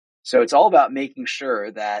So it's all about making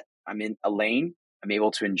sure that I'm in a lane, I'm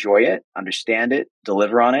able to enjoy it, understand it,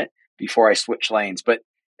 deliver on it before I switch lanes. But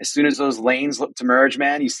as soon as those lanes look to merge,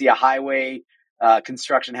 man, you see a highway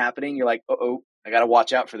construction happening, you're like, oh, I got to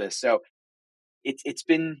watch out for this. So it's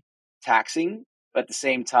been taxing, but at the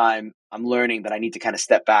same time, I'm learning that I need to kind of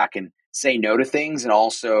step back and say no to things and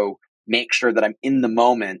also make sure that I'm in the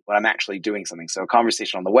moment when I'm actually doing something. So a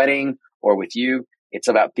conversation on the wedding or with you, it's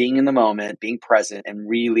about being in the moment, being present, and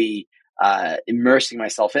really immersing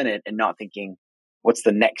myself in it and not thinking, what's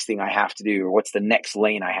the next thing I have to do or what's the next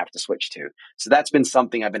lane I have to switch to. So that's been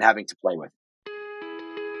something I've been having to play with.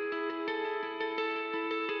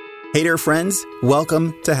 Hey there, friends.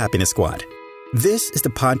 Welcome to Happiness Squad. This is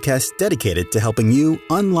the podcast dedicated to helping you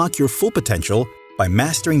unlock your full potential by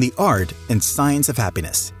mastering the art and science of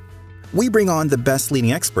happiness. We bring on the best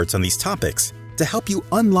leading experts on these topics to help you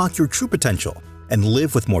unlock your true potential and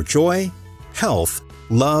live with more joy, health,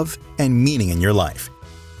 love, and meaning in your life.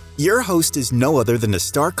 Your host is no other than the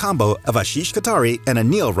star combo of Ashish Kothari and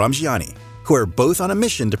Anil Ramjiani, who are both on a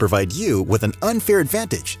mission to provide you with an unfair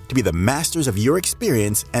advantage to be the masters of your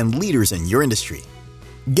experience and leaders in your industry.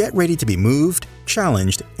 Get ready to be moved,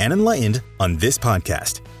 challenged, and enlightened on this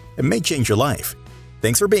podcast. It may change your life.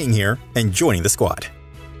 Thanks for being here and joining the squad.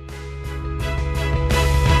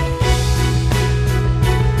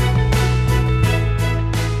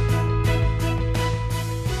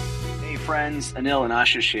 Hey friends, Anil and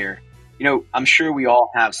Ashish here. I'm sure we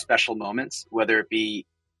all have special moments, whether it be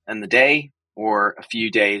in the day or a few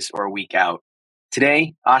days or a week out.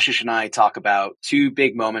 Today, Ashish and I talk about two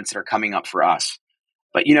big moments that are coming up for us.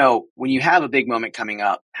 But when you have a big moment coming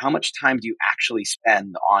up, how much time do you actually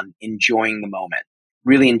spend on enjoying the moment,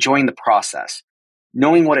 really enjoying the process,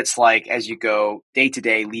 knowing what it's like as you go day to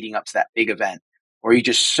day leading up to that big event? Or are you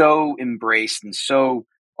just so embraced and so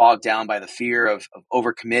bogged down by the fear of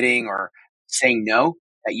overcommitting or saying no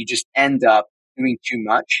that you just end up doing too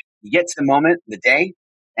much? You get to the moment, the day,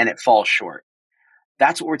 and it falls short.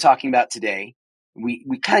 That's what we're talking about today.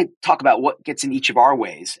 We kind of talk about what gets in each of our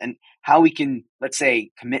ways and how we can, let's say,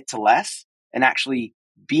 commit to less and actually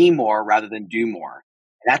be more rather than do more.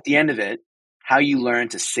 And at the end of it, how you learn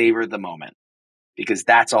to savor the moment, because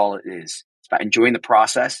that's all it is. It's about enjoying the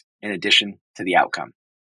process in addition to the outcome.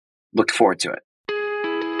 Look forward to it.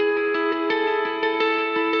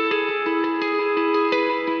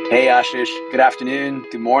 Hey, Ashish. Good afternoon.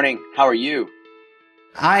 Good morning. How are you?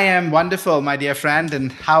 I am wonderful, my dear friend.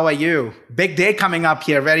 And how are you? Big day coming up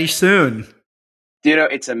here very soon.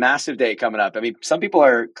 It's a massive day coming up. I mean, some people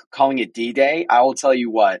are calling it D-Day. I will tell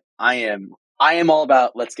you what, I am all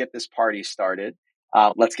about, let's get this party started.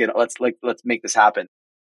 Let's make this happen.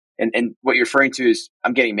 And what you're referring to is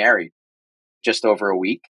I'm getting married just over a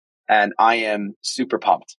week and I am super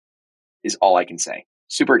pumped is all I can say.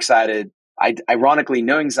 Super excited. Ironically,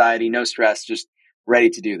 no anxiety, no stress, just ready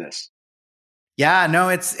to do this. Yeah, no,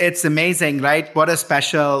 it's amazing, right? What a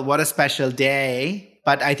special day.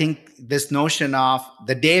 But I think this notion of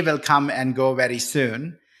the day will come and go very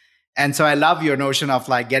soon. And so I love your notion of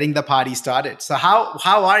like getting the party started. So how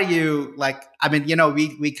are you? Like, I mean,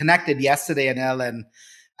 we connected yesterday, Anil, and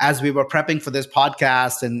as we were prepping for this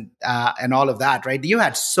podcast and all of that, right? You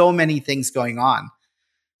had so many things going on.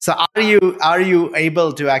 So are you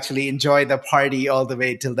able to actually enjoy the party all the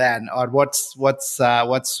way till then, or what's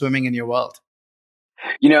swimming in your world?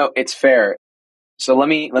 It's fair. So let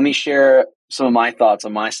me share some of my thoughts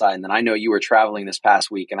on my side. And then I know you were traveling this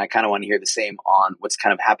past week and I kind of want to hear the same on what's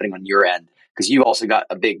kind of happening on your end, because you've also got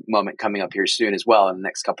a big moment coming up here soon as well in the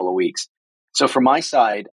next couple of weeks. So from my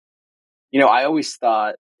side, I always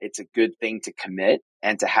thought it's a good thing to commit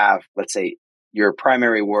and to have, let's say, your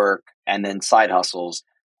primary work and then side hustles.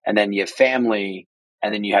 And then you have family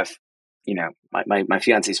and then you have, my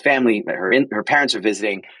fiance's family, her parents are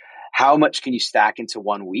visiting. How much can you stack into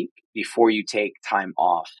 1 week before you take time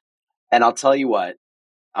off? And I'll tell you what,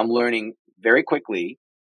 I'm learning very quickly,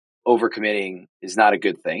 overcommitting is not a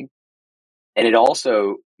good thing. And it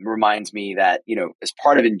also reminds me that, as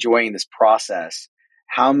part of enjoying this process,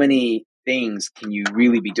 how many things can you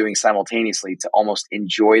really be doing simultaneously to almost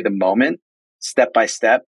enjoy the moment, step by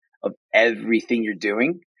step of everything you're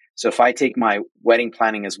doing? So if I take my wedding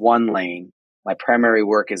planning as one lane, my primary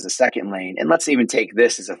work is a second lane, and let's even take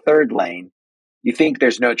this as a third lane, you think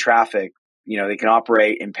there's no traffic, they can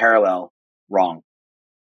operate in parallel. Wrong.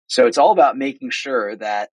 So it's all about making sure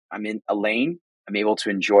that I'm in a lane, I'm able to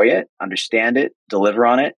enjoy it, understand it, deliver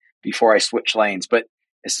on it before I switch lanes. But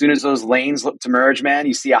as soon as those lanes look to merge, man,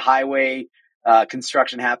 you see a highway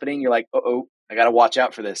construction happening, you're like, I got to watch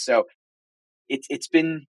out for this. So it's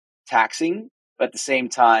been taxing, But at the same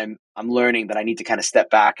time, I'm learning that I need to kind of step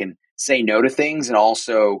back and say no to things and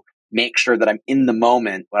also make sure that I'm in the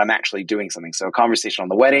moment when I'm actually doing something. So a conversation on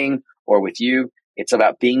the wedding or with you, it's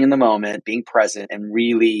about being in the moment, being present, and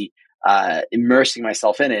really immersing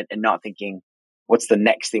myself in it and not thinking, what's the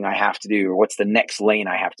next thing I have to do or what's the next lane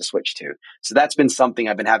I have to switch to. So that's been something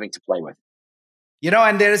I've been having to play with.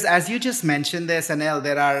 And there's, as you just mentioned this, Anil,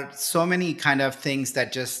 there are so many kind of things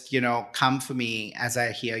that just, come for me as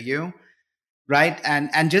I hear you, right?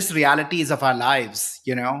 And just realities of our lives,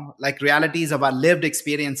 like realities of our lived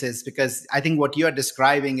experiences, because I think what you're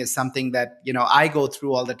describing is something that, I go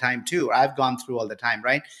through all the time too. I've gone through all the time,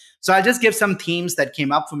 right? So I'll just give some themes that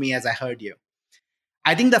came up for me as I heard you.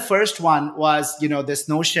 I think the first one was, this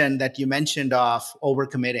notion that you mentioned of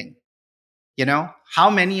overcommitting. How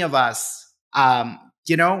many of us,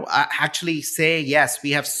 actually say, yes,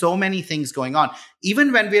 we have so many things going on.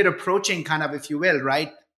 Even when we're approaching kind of, if you will,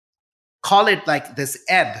 right, call it like this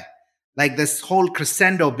ebb, like this whole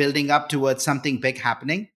crescendo building up towards something big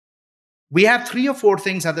happening. We have 3 or 4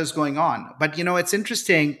 things others going on. But, it's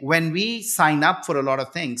interesting when we sign up for a lot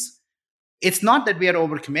of things, it's not that we are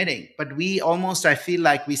overcommitting, but we almost, I feel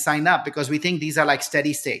like we sign up because we think these are like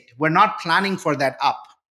steady state. We're not planning for that up.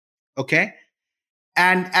 Okay.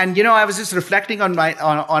 And I was just reflecting on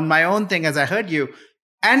my own thing as I heard you.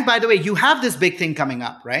 And by the way, you have this big thing coming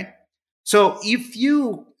up, right? So if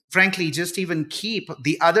you frankly just even keep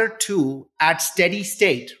the other 2 at steady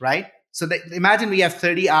state, right? So imagine we have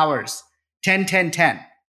 30 hours, 10, 10, 10,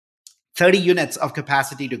 30 units of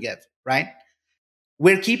capacity to give, right?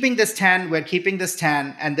 We're keeping this 10, we're keeping this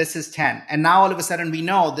 10, and this is 10. And now all of a sudden we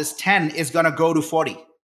know this 10 is going to go to 40.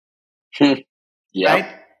 Yep. Right?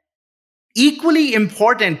 Equally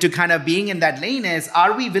important to kind of being in that lane is,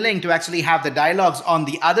 are we willing to actually have the dialogues on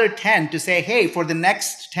the other 10 to say, hey, for the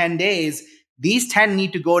next 10 days, these 10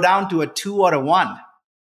 need to go down to a 2 or a 1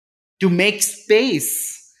 to make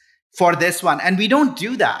space for this one. And we don't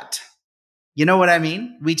do that. You know what I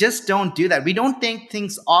mean? We just don't do that. We don't take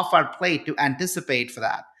things off our plate to anticipate for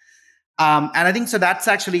that. And I think so that's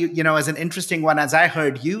actually, as an interesting one, as I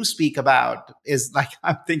heard you speak about, is like,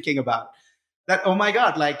 I'm thinking about that, oh my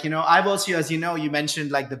God, like, I've also, as you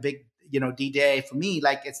mentioned like the big, D-Day for me,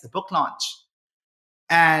 like it's the book launch.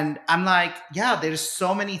 And I'm like, yeah, there's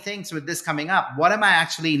so many things with this coming up. What am I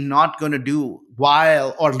actually not going to do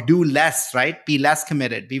or do less, right? Be less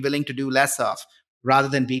committed, be willing to do less of, rather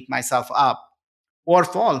than beat myself up or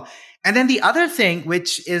fall. And then the other thing,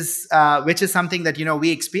 which is something that,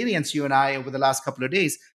 we experienced, you and I, over the last couple of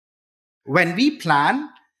days, when we plan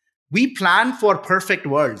for perfect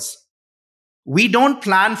worlds. We don't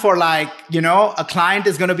plan for like, a client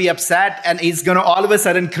is going to be upset and he's going to all of a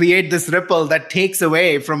sudden create this ripple that takes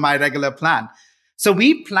away from my regular plan. So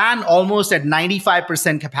we plan almost at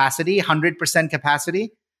 95% capacity, 100%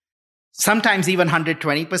 capacity, sometimes even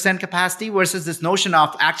 120% capacity, versus this notion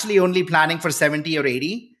of actually only planning for 70 or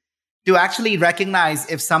 80 to actually recognize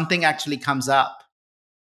if something actually comes up.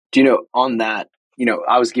 On that,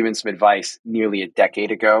 I was given some advice nearly a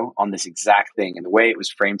decade ago on this exact thing. And the way it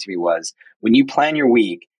was framed to me was, when you plan your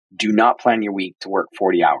week, do not plan your week to work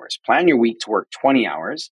 40 hours. Plan your week to work 20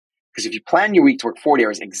 hours. Because if you plan your week to work 40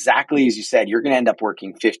 hours, exactly as you said, you're going to end up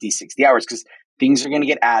working 50, 60 hours because things are going to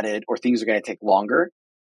get added or things are going to take longer.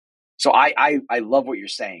 So I love what you're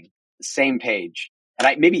saying. The same page.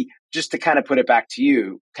 And maybe just to kind of put it back to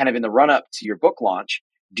you, kind of in the run up to your book launch,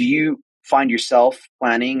 do you find yourself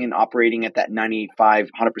planning and operating at that 95,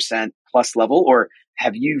 100% plus level? Or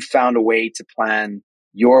have you found a way to plan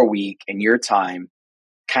your week and your time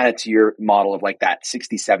kind of to your model of like that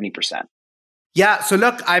 60, 70%? Yeah. So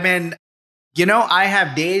look, I mean, I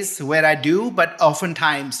have days where I do, but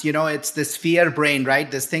oftentimes, it's this fear brain,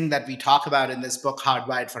 right? This thing that we talk about in this book,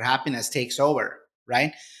 Hardwired for Happiness, takes over,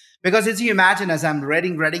 right? Because as you imagine, as I'm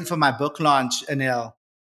ready for my book launch, Anil,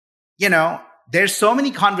 there's so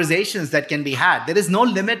many conversations that can be had. There is no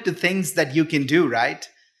limit to things that you can do, right?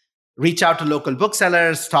 Reach out to local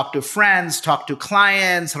booksellers, talk to friends, talk to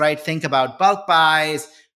clients, right? Think about bulk buys,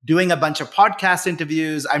 doing a bunch of podcast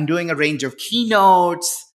interviews. I'm doing a range of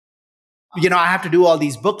keynotes. I have to do all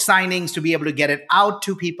these book signings to be able to get it out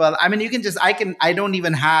to people. I mean, I don't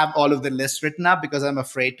even have all of the lists written up because I'm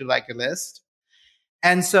afraid to like a list.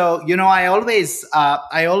 And so, I always,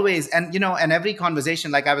 and every conversation,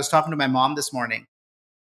 like I was talking to my mom this morning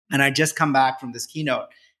and I just come back from this keynote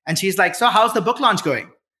and she's like, so how's the book launch going?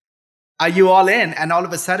 Are you all in? And all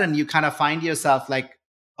of a sudden you kind of find yourself like,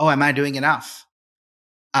 oh, am I doing enough?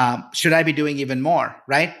 Should I be doing even more?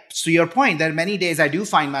 Right? To your point, there are many days I do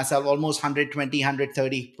find myself almost 120,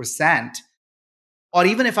 130%. or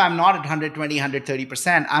even if I'm not at 120,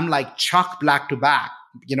 130%, I'm like chock black to back,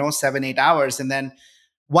 7, 8 hours. And then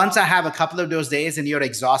once I have a couple of those days and you're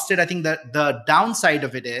exhausted, I think that the downside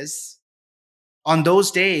of it is on those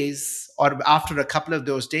days or after a couple of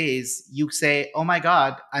those days, you say, oh my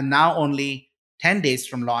God, I'm now only 10 days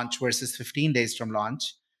from launch versus 15 days from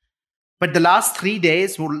launch. But the last 3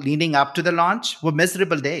 days leading up to the launch were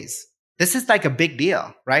miserable days. This is like a big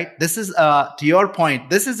deal, right? This is, to your point,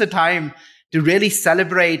 this is a time to really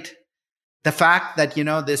celebrate the fact that,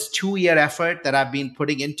 this 2-year effort that I've been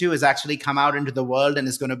putting into has actually come out into the world and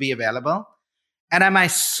is going to be available. And am I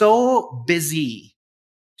so busy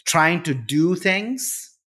trying to do things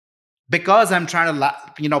because I'm trying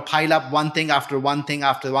to, pile up one thing after one thing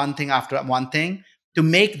after one thing after one thing to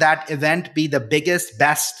make that event be the biggest,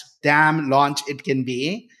 best damn launch it can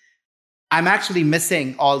be. I'm actually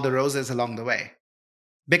missing all the roses along the way.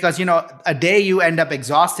 Because, a day you end up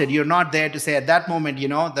exhausted, you're not there to say at that moment,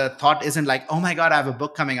 the thought isn't like, oh my God, I have a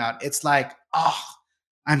book coming out. It's like, oh,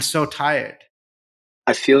 I'm so tired.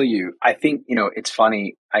 I feel you. I think, it's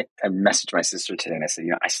funny. I messaged my sister today and I said,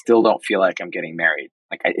 I still don't feel like I'm getting married.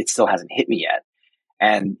 Like it still hasn't hit me yet.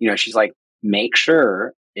 And, she's like, make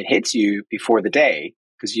sure it hits you before the day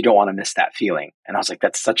because you don't want to miss that feeling. And I was like,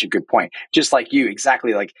 that's such a good point. Just like you,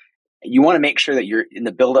 exactly. Like you want to make sure that you're in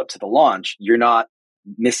the build up to the launch, you're not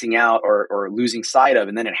missing out or losing sight of.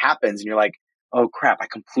 And then it happens and you're like, oh crap, I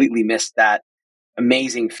completely missed that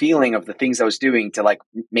amazing feeling of the things I was doing to like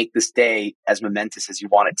make this day as momentous as you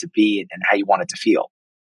want it to be and how you want it to feel.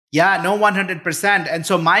 Yeah, no, 100%. And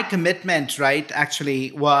so my commitment, right,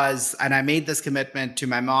 actually was, and I made this commitment to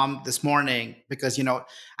my mom this morning because,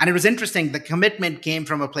 and it was interesting. The commitment came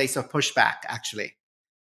from a place of pushback, actually,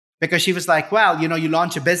 because she was like, well, you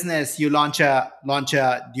launch a business, you launch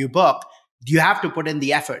a new book. You have to put in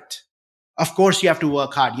the effort. Of course, you have to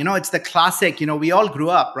work hard. It's the classic, we all grew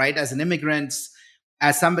up, right, as an immigrants,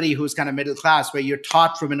 as somebody who's kind of middle class, where you're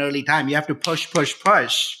taught from an early time, you have to push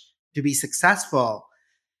to be successful.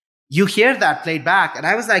 You hear that played back. And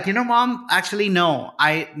I was like, Mom, actually, no,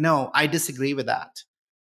 I disagree with that.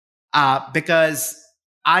 Because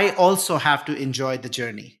I also have to enjoy the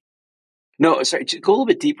journey. No, sorry, to go a little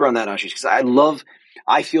bit deeper on that, Ashish, because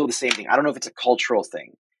I feel the same thing. I don't know if it's a cultural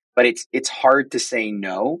thing, but it's hard to say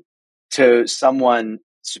no to someone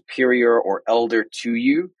superior or elder to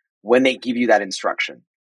you when they give you that instruction,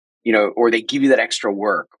 or they give you that extra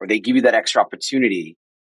work, or they give you that extra opportunity.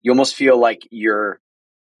 You almost feel like you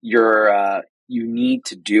need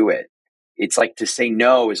to do it. It's like to say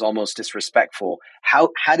no is almost disrespectful.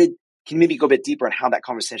 Can you maybe go a bit deeper on how that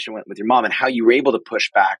conversation went with your mom and how you were able to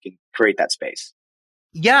push back and create that space?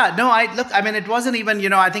 Yeah, no, it wasn't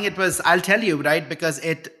even, I think it was, I'll tell you, right? Because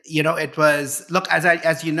it was, look,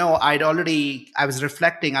 as you know, I was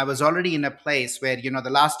reflecting, I was already in a place where, the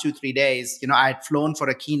last 2-3 days, I had flown for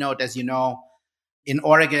a keynote, as you know, in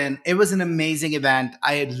Oregon. It was an amazing event.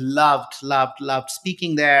 I loved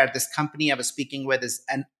speaking there. This company I was speaking with is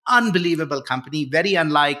an unbelievable company, very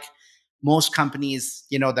unlike most companies,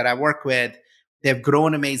 that I work with. They've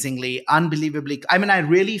grown amazingly, unbelievably. I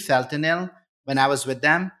really felt, Anil, when I was with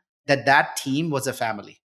them, that team was a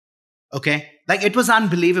family. Okay. Like it was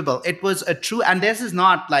unbelievable. It was a true, and this is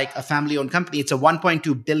not like a family owned company. It's a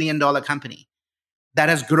 $1.2 billion company that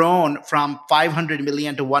has grown from 500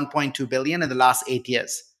 million to 1.2 billion in the last 8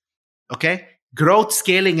 years. Okay. Growth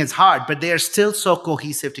scaling is hard, but they are still so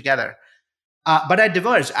cohesive together. But I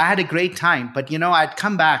diverged. I had a great time, but I'd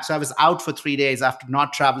come back. So I was out for 3 days after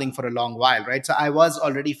not traveling for a long while. Right. So I was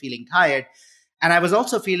already feeling tired. And I was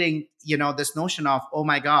also feeling, this notion of, oh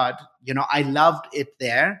my God, I loved it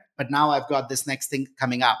there, but now I've got this next thing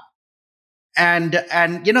coming up. And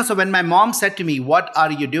so when my mom said to me, what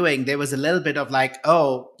are you doing? There was a little bit of like,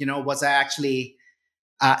 oh, was I actually,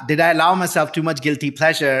 did I allow myself too much guilty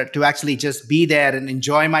pleasure to actually just be there and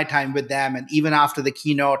enjoy my time with them? And even after the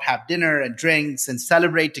keynote, have dinner and drinks and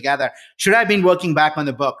celebrate together. Should I have been working back on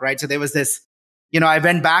the book, right? So there was this, I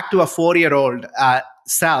went back to a 4-year-old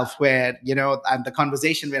self where, and the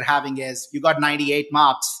conversation we're having is, you got 98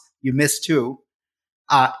 marks, you missed 2.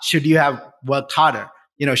 Should you have worked harder?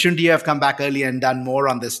 Shouldn't you have come back earlier and done more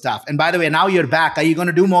on this stuff? And by the way, now you're back. Are you going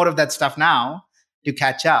to do more of that stuff now to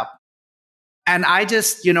catch up? And I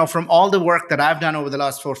just, from all the work that I've done over the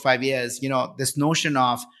last 4 or 5 years, this notion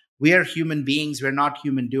of we are human beings, we're not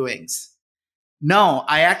human doings. No,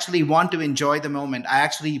 I actually want to enjoy the moment. I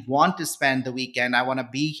actually want to spend the weekend. I want to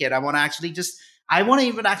be here. I want to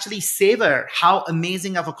even actually savor how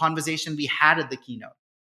amazing of a conversation we had at the keynote.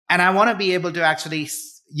 And I want to be able to actually,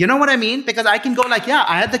 you know what I mean? Because I can go like, yeah,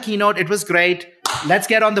 I had the keynote. It was great. Let's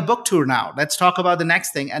get on the book tour now. Let's talk about the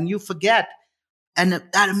next thing. And you forget and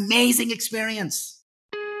that amazing experience.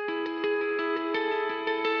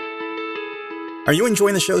 Are you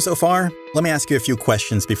enjoying the show so far? Let me ask you a few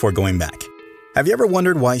questions before going back. Have you ever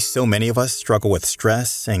wondered why so many of us struggle with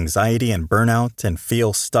stress, anxiety, and burnout and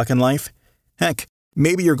feel stuck in life? Heck,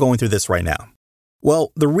 maybe you're going through this right now.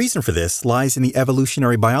 Well, the reason for this lies in the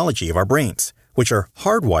evolutionary biology of our brains, which are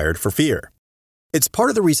hardwired for fear. It's part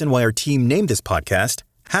of the reason why our team named this podcast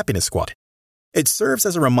Happiness Squad. It serves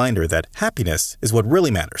as a reminder that happiness is what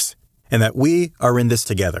really matters, and that we are in this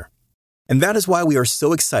together. And that is why we are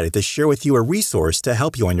so excited to share with you a resource to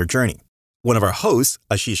help you on your journey. One of our hosts,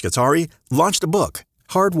 Ashish Ghattari, launched a book,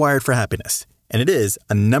 Hardwired for Happiness, and it is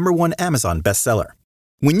a #1 Amazon bestseller.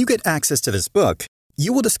 When you get access to this book,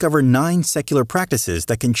 you will discover 9 secular practices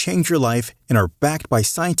that can change your life and are backed by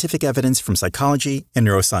scientific evidence from psychology and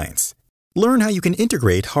neuroscience. Learn how you can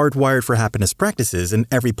integrate Hardwired for Happiness practices in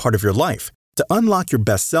every part of your life to unlock your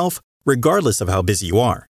best self, regardless of how busy you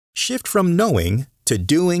are. Shift from knowing to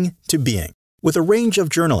doing to being, with a range of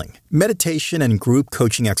journaling, meditation, and group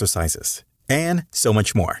coaching exercises, and so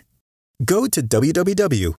much more. Go to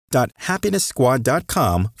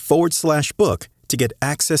www.happiness.squad.com/book to get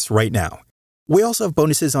access right now. We also have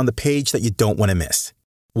bonuses on the page that you don't want to miss.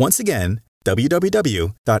 Once again,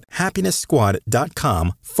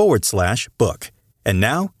 www.happiness.squad.com/book. And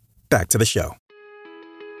now, back to the show.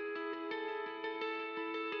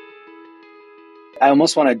 I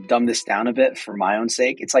almost want to dumb this down a bit for my own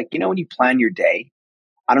sake. It's like, when you plan your day,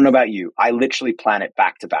 I don't know about you, I literally plan it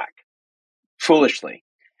back to back, foolishly.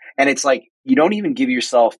 And it's like, you don't even give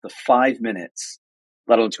yourself the 5 minutes,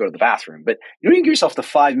 let alone to go to the bathroom, but you don't even give yourself the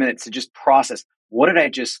 5 minutes to just process, what did I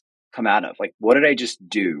just come out of? Like, what did I just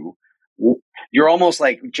do? You're almost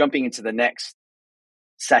like jumping into the next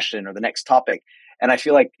session or the next topic. And I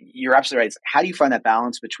feel like you're absolutely right. It's how do you find that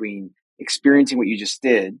balance between experiencing what you just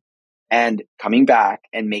did and coming back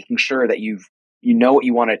and making sure that you know what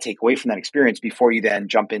you want to take away from that experience before you then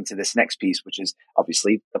jump into this next piece, which is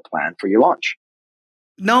obviously the plan for your launch.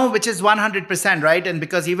 No, which is 100%, right? And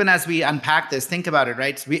because even as we unpack this, think about it,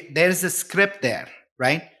 right? There's a script there,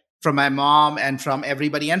 right? From my mom and from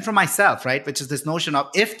everybody and from myself, right? Which is this notion of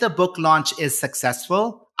if the book launch is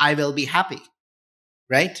successful, I will be happy,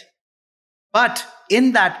 right? But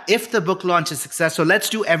in that, if the book launch is successful, let's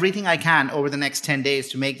do everything I can over the next 10 days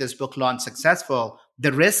to make this book launch successful.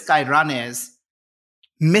 The risk I run is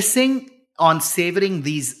missing on savoring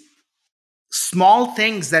these small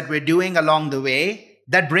things that we're doing along the way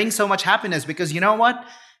that bring so much happiness. Because you know what?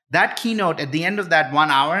 That keynote at the end of that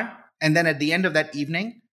 1 hour, and then at the end of that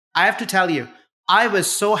evening, I have to tell you, I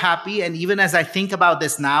was so happy. And even as I think about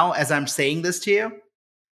this now, as I'm saying this to you,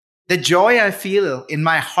 the joy I feel in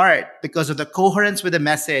my heart because of the coherence with the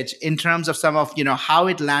message in terms of some of, how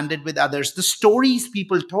it landed with others, the stories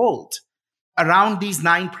people told around these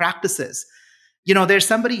 9 practices. There's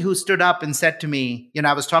somebody who stood up and said to me,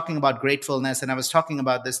 I was talking about gratefulness and I was talking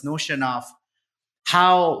about this notion of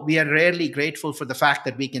how we are rarely grateful for the fact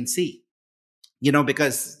that we can see,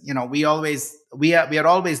 because, we are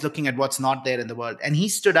always looking at what's not there in the world. And he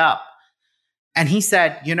stood up and he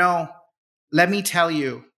said, let me tell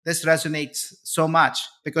you, this resonates so much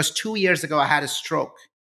because 2 years ago, I had a stroke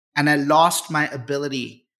and I lost my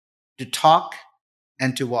ability to talk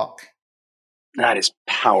and to walk. That is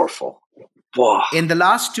powerful. Whoa. In the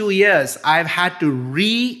last 2 years, I've had to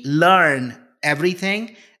relearn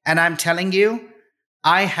everything. And I'm telling you,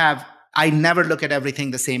 I never look at everything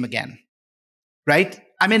the same again. Right?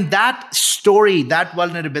 I mean, that story, that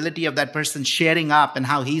vulnerability of that person sharing up and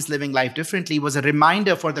how he's living life differently was a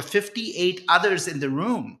reminder for the 58 others in the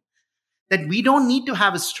room that we don't need to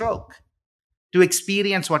have a stroke to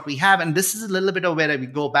experience what we have. And this is a little bit of where we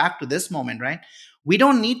go back to this moment, right? We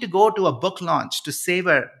don't need to go to a book launch to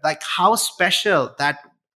savor like how special that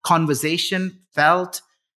conversation felt,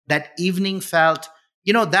 that evening felt.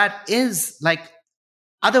 That is like,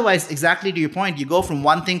 otherwise, exactly to your point, you go from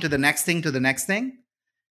one thing to the next thing to the next thing.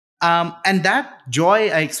 And that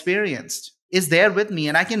joy I experienced is there with me.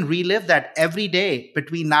 And I can relive that every day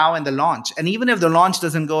between now and the launch. And even if the launch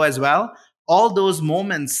doesn't go as well, all those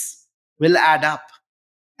moments will add up.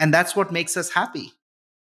 And that's what makes us happy.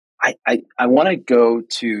 I want to go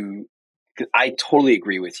to, because I totally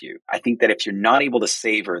agree with you. I think that if you're not able to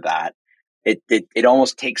savor that, it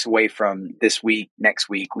almost takes away from this week, next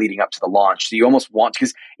week, leading up to the launch. So you almost want,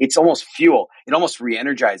 because it's almost fuel. It almost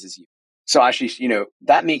re-energizes you. So actually,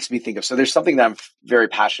 that makes me think of, so there's something that I'm very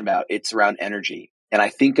passionate about. It's around energy. And I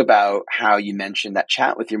think about how you mentioned that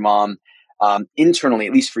chat with your mom, internally,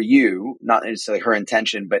 at least for you, not necessarily her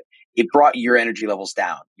intention, but it brought your energy levels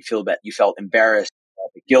down. You felt embarrassed, you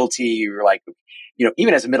felt guilty. You were like,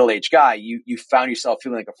 even as a middle-aged guy, you found yourself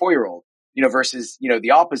feeling like a 4-year-old, versus,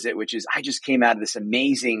 the opposite, which is I just came out of this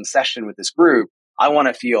amazing session with this group. I want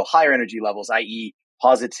to feel higher energy levels, i.e.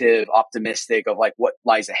 positive, optimistic of like what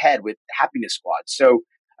lies ahead with Happiness Squad. So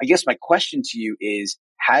I guess my question to you is,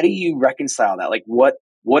 how do you reconcile that? Like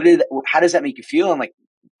how does that make you feel? And like,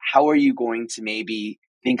 how are you going to maybe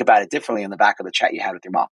think about it differently on the back of the chat you had with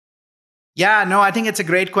your mom? Yeah, no, I think it's a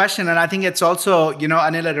great question. And I think it's also,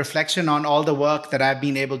 Anil, a reflection on all the work that I've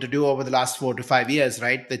been able to do over the last 4 to 5 years,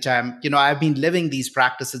 right? Which I've been living these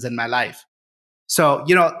practices in my life. So,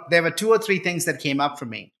 there were 2 or 3 things that came up for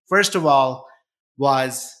me. First of all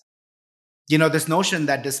was, this notion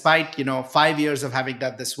that despite, 5 years of having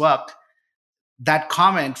done this work, that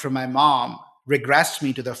comment from my mom regressed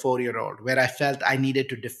me to the 4-year-old where I felt I needed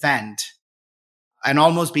to defend and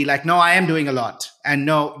almost be like, no, I am doing a lot. And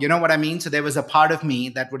no, you know what I mean? So there was a part of me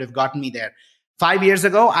that would have gotten me there. 5 years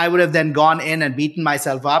ago, I would have then gone in and beaten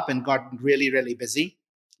myself up and gotten really, really busy,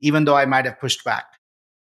 even though I might have pushed back.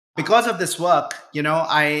 Because of this work,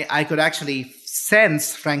 I could actually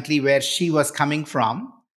sense, frankly, where she was coming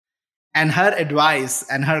from. And her advice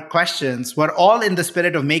and her questions were all in the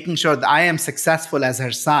spirit of making sure that I am successful as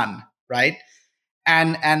her son, right?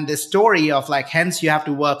 And the story of like, hence you have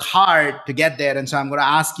to work hard to get there. And so I'm going to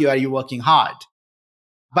ask you, are you working hard?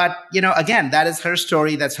 But, again, that is her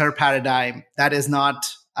story. That's her paradigm. That is not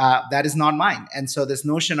mine. And so this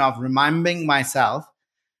notion of reminding myself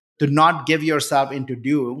to not give yourself into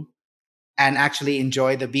do and actually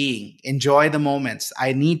enjoy the being, enjoy the moments.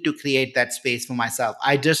 I need to create that space for myself.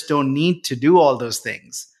 I just don't need to do all those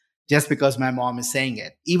things just because my mom is saying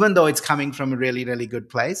it, even though it's coming from a really, really good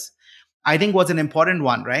place. I think was an important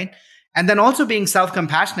one, right? And then also being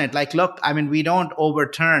self-compassionate. Like, look, we don't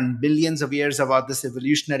overturn billions of years about this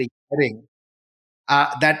evolutionary setting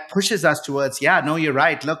that pushes us towards, yeah, no, you're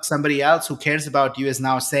right. Look, somebody else who cares about you is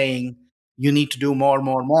now saying you need to do more,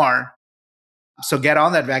 more, more. So get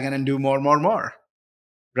on that wagon and do more, more, more.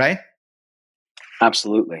 Right?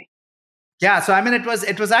 Absolutely. Yeah. So,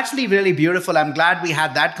 it was actually really beautiful. I'm glad we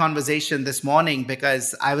had that conversation this morning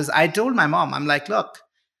because I told my mom, I'm like, look,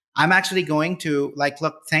 I'm actually going to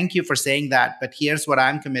look, thank you for saying that. But here's what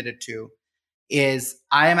I'm committed to is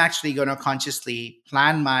I am actually going to consciously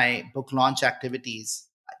plan my book launch activities,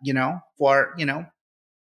 for,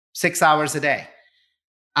 6 hours a day.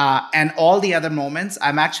 And all the other moments,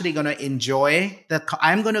 I'm actually going to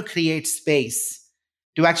I'm going to create space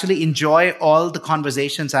to actually enjoy all the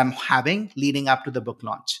conversations I'm having leading up to the book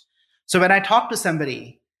launch. So when I talk to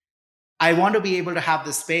somebody, I want to be able to have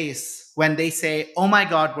the space when they say, oh my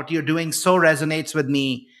God, what you're doing so resonates with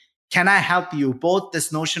me. Can I help you? Both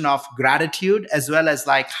this notion of gratitude as well as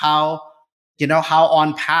like how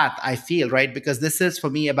on path I feel, right? Because this is for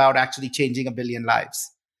me about actually changing 1 billion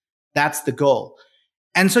lives. That's the goal.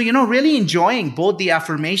 And so, really enjoying both the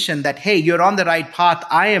affirmation that, hey, you're on the right path.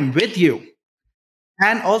 I am with you.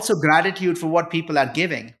 And also gratitude for what people are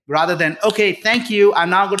giving rather than, okay, thank you. I'm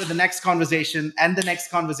now going to the next conversation and the next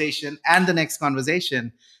conversation and the next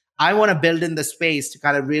conversation. I want to build in the space to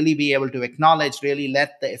kind of really be able to acknowledge, really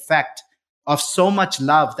let the effect of so much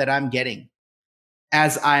love that I'm getting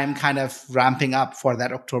as I am kind of ramping up for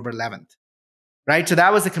that October 11th. Right. So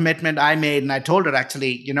that was a commitment I made. And I told her,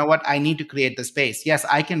 actually, you know what? I need to create the space. Yes,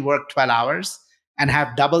 I can work 12 hours and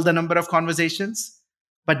have double the number of conversations.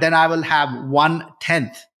 But then I will have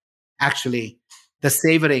 1/10, actually, the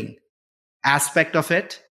savoring aspect of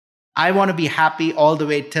it. I want to be happy all the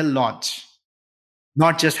way till launch,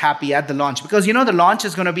 not just happy at the launch. Because, the launch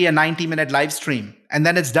is going to be a 90-minute live stream and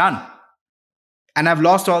then it's done. And I've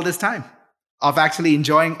lost all this time of actually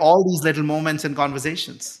enjoying all these little moments and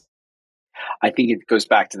conversations. I think it goes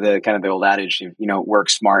back to the kind of the old adage of, work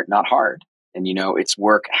smart, not hard. And, it's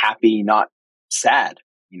work happy, not sad,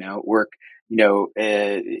 work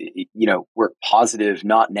work positive,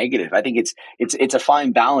 not negative. I think it's a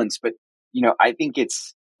fine balance, but, I think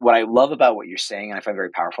it's what I love about what you're saying. And I find very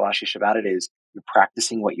powerful, Ashish, about it is you're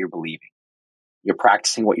practicing what you're believing. You're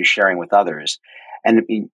practicing what you're sharing with others.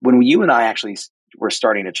 And when you and I actually were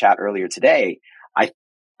starting to chat earlier today, I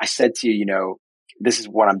said to you, this is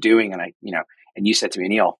what I'm doing. And and you said to me,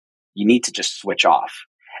 Anil, you need to just switch off.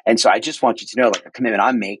 And so I just want you to know, like, a commitment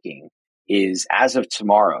I'm making is as of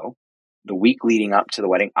tomorrow, the week leading up to the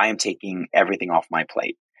wedding, I am taking everything off my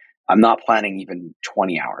plate. I'm not planning even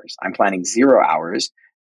 20 hours. I'm planning 0 hours,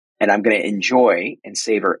 and I'm going to enjoy and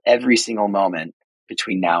savor every single moment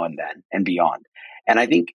between now and then and beyond. And I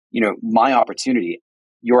think, my opportunity,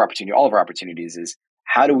 your opportunity, all of our opportunities is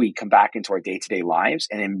how do we come back into our day-to-day lives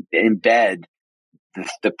and embed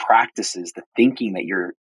the practices, the thinking that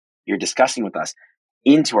you're discussing with us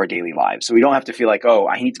into our daily lives. So we don't have to feel like, oh,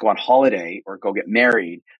 I need to go on holiday or go get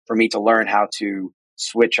married for me to learn how to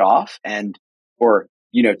switch off or,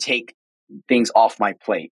 take things off my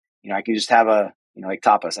plate. I can just have like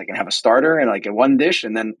tapas. I can have a starter and like a one dish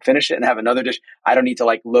and then finish it and have another dish. I don't need to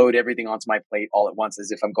like load everything onto my plate all at once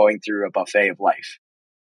as if I'm going through a buffet of life.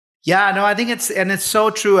 Yeah, no, I think it's so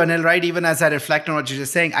true. And right, even as I reflect on what you're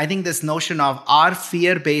just saying, I think this notion of our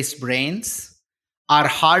fear-based brains, our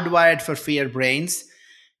hardwired for fear brains,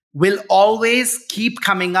 will always keep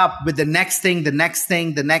coming up with the next thing, the next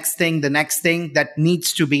thing, the next thing, the next thing that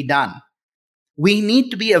needs to be done. We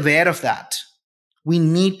need to be aware of that. We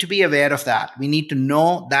need to be aware of that. We need to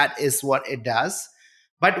know that is what it does.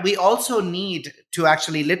 But we also need to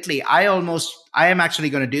actually literally, I am actually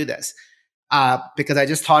going to do this because I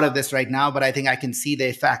just thought of this right now, but I think I can see the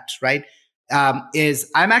effect, right? Is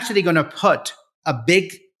I'm actually going to I'm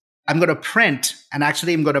going to print and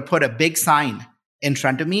actually I'm going to put a big sign in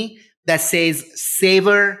front of me that says,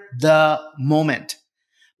 savor the moment.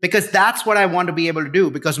 Because that's what I want to be able to do.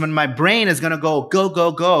 Because when my brain is going to go,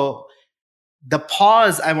 go, the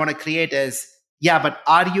pause I want to create is, yeah, but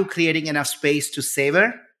are you creating enough space to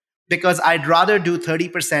savor? Because I'd rather do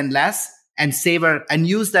 30% less and savor and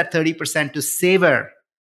use that 30% to savor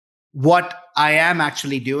what I am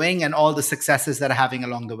actually doing and all the successes that I'm having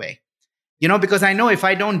along the way. Because I know if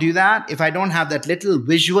I don't do that, if I don't have that little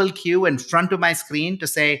visual cue in front of my screen to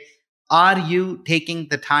say, are you taking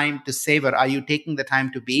the time to savor? Are you taking the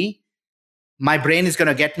time to be? My brain is going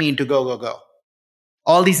to get me into go.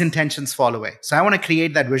 All these intentions fall away. So I want to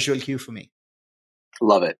create that visual cue for me.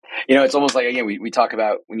 Love it. It's almost like, again, we talk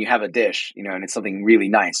about when you have a dish, and it's something really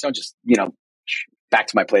nice. Don't just, back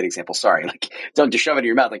to my plate example. Sorry. Like, don't just shove it in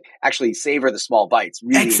your mouth. Like, actually savor the small bites,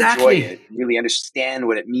 really enjoy it, really understand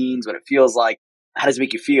what it means, what it feels like. How does it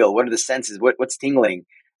make you feel? What are the senses? What's tingling?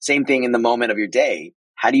 Same thing in the moment of your day.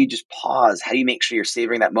 How do you just pause? How do you make sure you're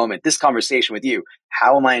savoring that moment? This conversation with you,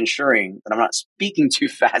 how am I ensuring that I'm not speaking too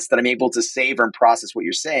fast, that I'm able to savor and process what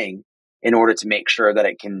you're saying in order to make sure that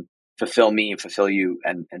it can fulfill me and fulfill you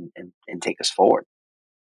and take us forward?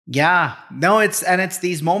 Yeah, no, it's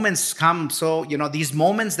these moments come. So, these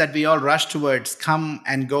moments that we all rush towards come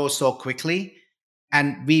and go so quickly,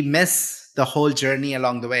 and we miss the whole journey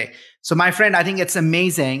along the way. So my friend, I think it's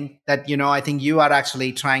amazing that, I think you are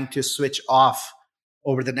actually trying to switch off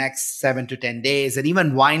over the next 7 to 10 days and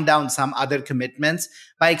even wind down some other commitments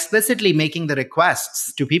by explicitly making the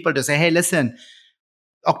requests to people to say, hey, listen,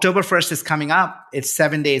 October 1st is coming up. It's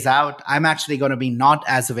 7 days out. I'm actually going to be not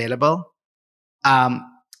as available.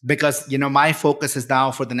 Because, my focus is now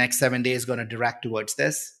for the next 7 days going to direct towards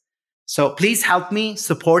this. So please help me,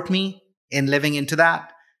 support me in living into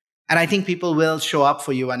that. And I think people will show up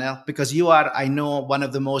for you, Anil, because you are, I know, one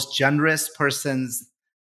of the most generous persons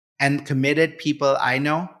and committed people I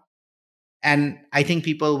know. And I think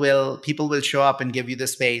people will show up and give you the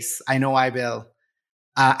space. I know I will.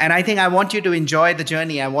 And I think I want you to enjoy the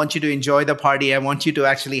journey. I want you to enjoy the party. I want you to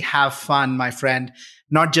actually have fun, my friend,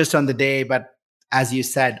 not just on the day, but as you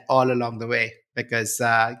said, all along the way, because,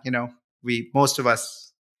 most of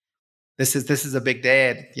us, this is a big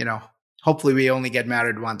day. And, hopefully we only get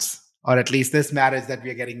married once, or at least this marriage that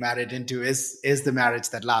we are getting married into is the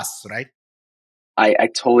marriage that lasts, right? I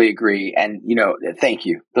totally agree. And, thank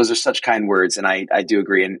you. Those are such kind words. And I do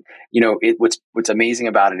agree. And, what's amazing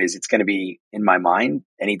about it is it's going to be in my mind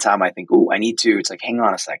anytime I think, oh, I need to, it's like, hang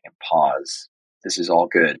on a second, pause. This is all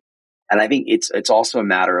good. And I think it's also a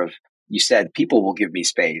matter of, you said people will give me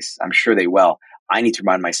space. I'm sure they will. I need to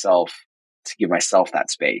remind myself to give myself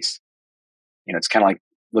that space. It's kind of like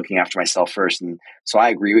looking after myself first. And so I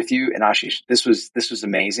agree with you. And Ashish, this was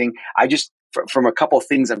amazing. I just, from a couple of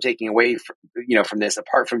things I'm taking away from this,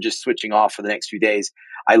 apart from just switching off for the next few days,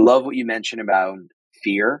 I love what you mentioned about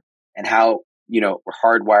fear and how, we're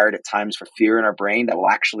hardwired at times for fear in our brain that will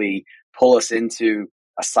actually pull us into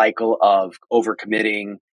a cycle of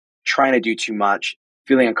overcommitting, trying to do too much,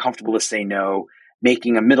 feeling uncomfortable to say no,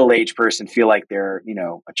 making a middle-aged person feel like they're,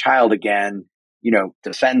 a child again,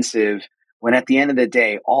 defensive, when at the end of the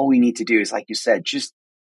day, all we need to do is, like you said, just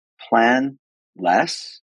plan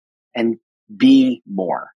less and be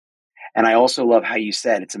more. And I also love how you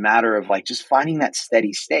said it's a matter of like just finding that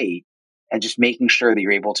steady state and just making sure that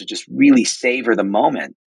you're able to just really savor the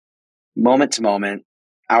moment to moment,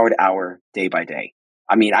 hour to hour, day by day.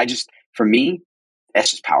 I mean, for me, that's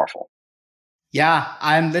just powerful. Yeah,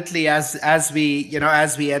 I'm literally as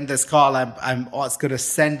we end this call, I'm also going to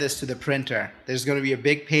send this to the printer. There's going to be a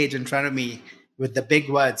big page in front of me with the big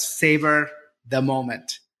words, savor the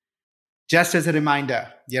moment. Just as a reminder,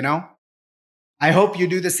 I hope you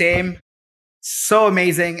do the same. So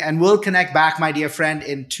amazing. And we'll connect back, my dear friend,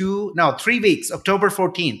 in 3 weeks, October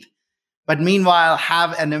 14th. But meanwhile,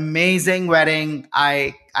 have an amazing wedding.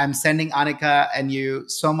 I'm sending Annika and you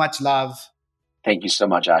so much love. Thank you so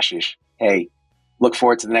much, Ashish. Hey, look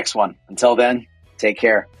forward to the next one. Until then, take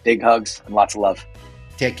care. Big hugs and lots of love.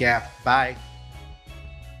 Take care. Bye.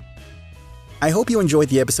 I hope you enjoyed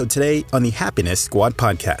the episode today on the Happiness Squad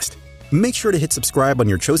podcast. Make sure to hit subscribe on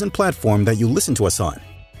your chosen platform that you listen to us on.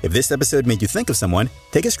 If this episode made you think of someone,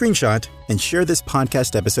 take a screenshot and share this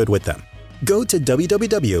podcast episode with them. Go to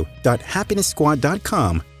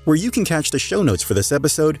www.happinesssquad.com where you can catch the show notes for this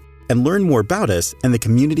episode and learn more about us and the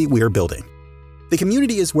community we are building. The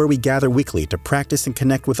community is where we gather weekly to practice and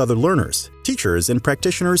connect with other learners, teachers, and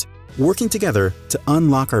practitioners working together to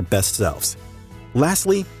unlock our best selves.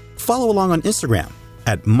 Lastly, follow along on Instagram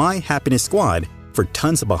at MyHappinessSquad for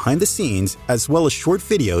tons of behind the scenes as well as short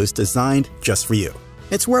videos designed just for you.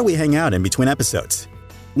 It's where we hang out in between episodes.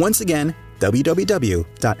 Once again,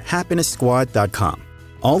 www.happinesssquad.com.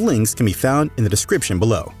 All links can be found in the description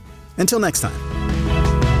below. Until next time.